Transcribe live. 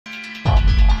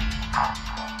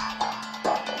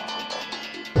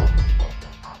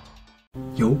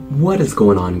Yo, what is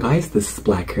going on, guys? This is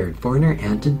Black-Haired Foreigner,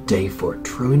 and today for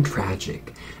True and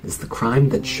Tragic is the crime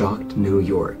that shocked New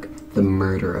York, the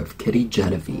murder of Kitty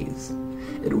Genovese.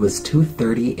 It was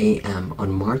 2:30 a.m.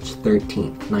 on March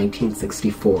 13,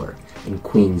 1964, in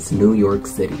Queens, New York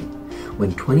City,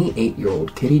 when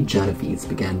 28-year-old Kitty Genovese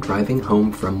began driving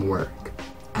home from work.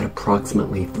 At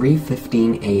approximately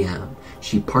 3:15 a.m.,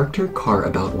 she parked her car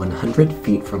about 100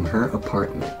 feet from her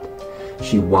apartment.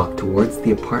 She walked towards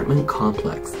the apartment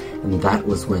complex, and that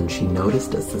was when she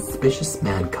noticed a suspicious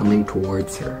man coming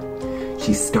towards her.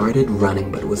 She started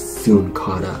running but was soon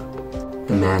caught up.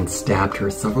 The man stabbed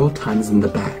her several times in the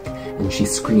back, and she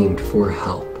screamed for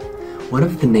help. One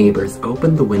of the neighbors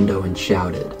opened the window and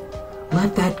shouted,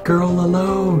 "Let that girl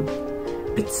alone!"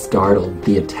 It startled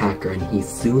the attacker, and he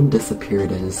soon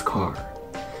disappeared in his car.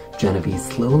 Genovese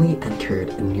slowly entered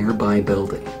a nearby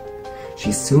building.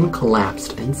 She soon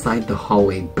collapsed inside the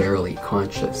hallway, barely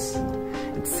conscious.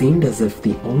 It seemed as if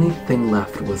the only thing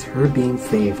left was her being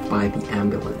saved by the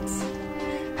ambulance.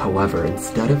 However,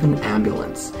 instead of an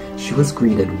ambulance, she was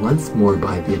greeted once more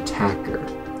by the attacker.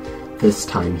 This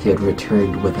time he had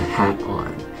returned with a hat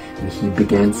on, and he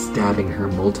began stabbing her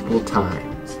multiple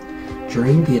times.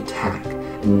 During the attack,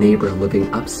 a neighbor living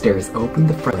upstairs opened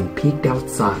the front and peeked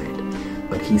outside,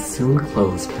 but he soon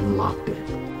closed and locked it.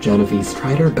 Genovese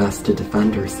tried her best to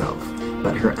defend herself,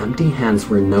 but her empty hands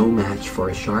were no match for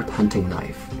a sharp hunting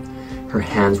knife. Her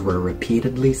hands were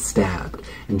repeatedly stabbed,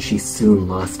 and she soon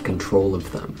lost control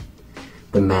of them.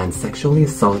 The man sexually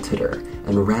assaulted her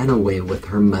and ran away with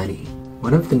her money.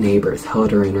 One of the neighbors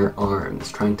held her in her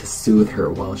arms, trying to soothe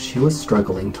her while she was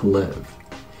struggling to live.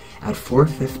 At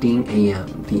 4:15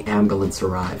 a.m., the ambulance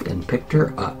arrived and picked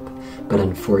her up, but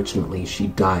unfortunately she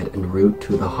died en route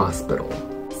to the hospital.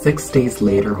 6 days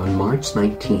later, on March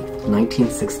 19,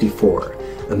 1964,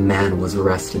 a man was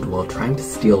arrested while trying to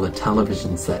steal a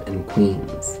television set in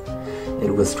Queens.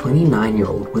 It was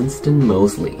 29-year-old Winston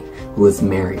Moseley, who was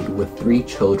married with 3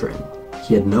 children.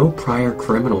 He had no prior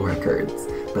criminal records,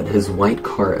 but his white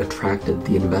car attracted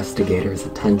the investigators'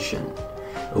 attention.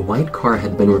 A white car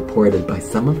had been reported by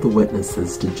some of the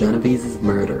witnesses to Genovese's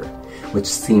murder, which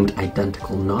seemed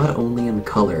identical not only in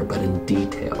color but in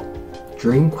detail.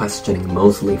 During questioning,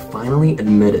 Moseley finally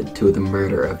admitted to the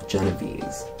murder of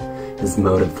Genovese. His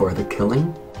motive for the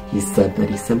killing? He said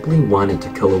that he simply wanted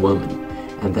to kill a woman,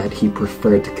 and that he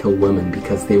preferred to kill women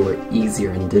because they were easier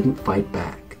and didn't fight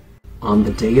back. On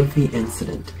the day of the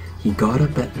incident, he got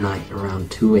up at night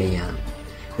around 2 a.m.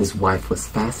 His wife was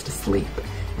fast asleep,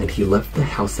 and he left the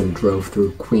house and drove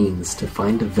through Queens to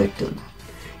find a victim.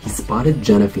 He spotted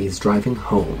Genovese driving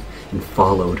home and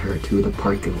followed her to the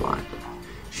parking lot.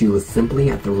 She was simply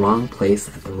at the wrong place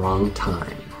at the wrong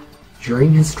time.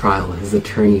 During his trial, his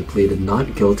attorney pleaded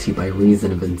not guilty by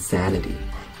reason of insanity,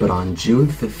 but on June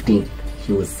 15th,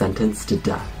 he was sentenced to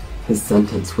death. His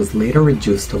sentence was later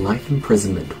reduced to life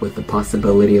imprisonment with the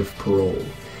possibility of parole,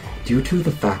 due to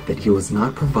the fact that he was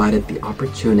not provided the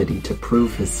opportunity to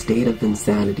prove his state of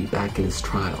insanity back in his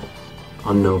trial.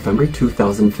 On November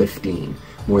 2015,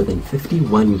 more than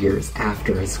 51 years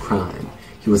after his crime,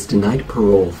 he was denied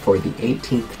parole for the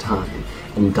 18th time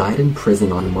and died in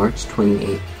prison on March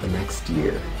 28th the next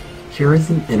year. Here is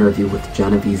an interview with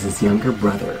Genovese's younger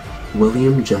brother,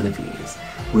 William Genovese,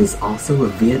 who is also a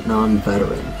Vietnam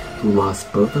veteran who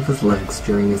lost both of his legs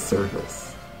during his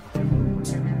service.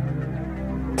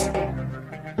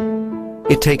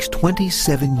 It takes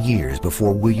 27 years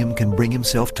before William can bring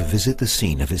himself to visit the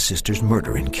scene of his sister's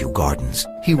murder in Kew Gardens.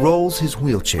 He rolls his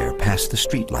wheelchair past the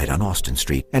streetlight on Austin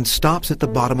Street and stops at the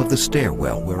bottom of the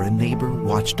stairwell where a neighbor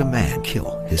watched a man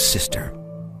kill his sister.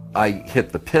 I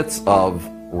hit the pits of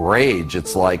rage.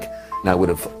 It's like I would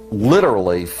have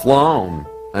literally flown,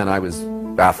 and I was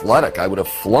athletic. I would have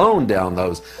flown down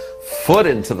those, foot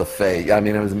into the face. I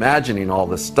mean, I was imagining all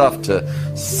this stuff to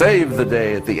save the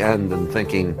day at the end and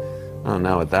thinking, oh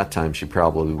no, at that time she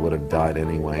probably would have died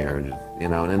anyway, or, you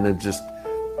know, and it just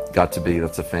got to be,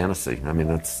 that's a fantasy. I mean,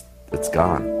 it's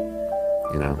gone,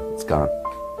 you know, it's gone.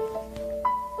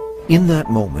 In that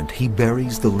moment, he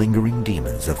buries the lingering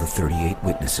demons of the 38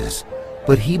 witnesses,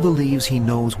 but he believes he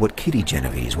knows what Kitty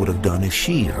Genovese would have done if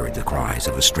she heard the cries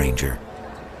of a stranger.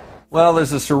 Well,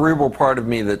 there's a cerebral part of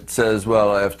me that says,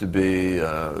 well, I have to be,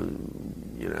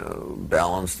 you know,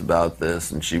 balanced about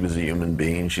this, and she was a human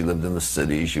being, she lived in the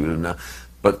city, she would have known.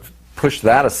 But push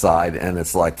that aside, and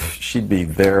it's like, she'd be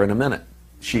there in a minute.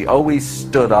 She always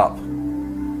stood up.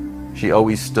 She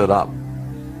always stood up.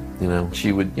 You know,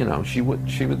 she would, you know, she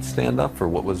would stand up for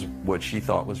what she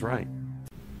thought was right.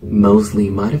 Moseley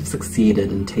might have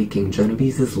succeeded in taking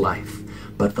Genovese's life,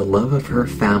 but the love of her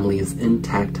family is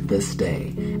intact to this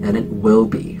day, and it will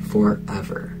be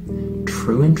forever.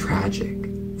 True and tragic.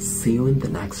 See you in the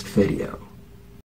next video.